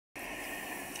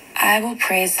I will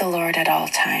praise the Lord at all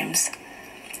times.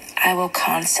 I will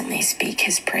constantly speak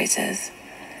his praises.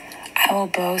 I will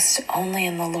boast only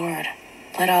in the Lord.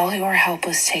 Let all who are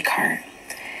helpless take heart.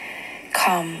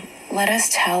 Come, let us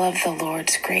tell of the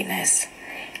Lord's greatness.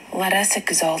 Let us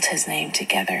exalt his name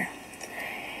together.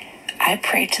 I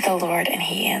prayed to the Lord, and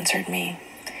he answered me.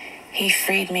 He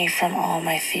freed me from all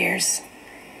my fears.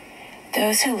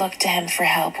 Those who look to him for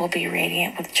help will be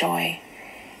radiant with joy.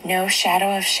 No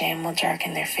shadow of shame will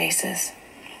darken their faces.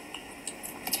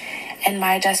 In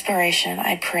my desperation,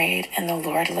 I prayed, and the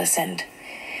Lord listened.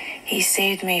 He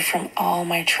saved me from all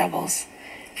my troubles.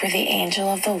 For the angel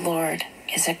of the Lord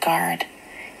is a guard.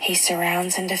 He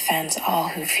surrounds and defends all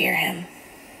who fear him.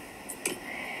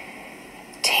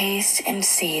 Taste and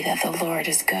see that the Lord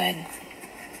is good.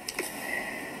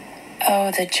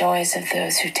 Oh, the joys of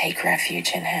those who take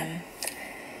refuge in him.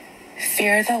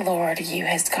 Fear the Lord, you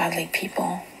his godly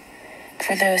people,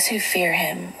 for those who fear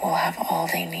him will have all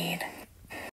they need.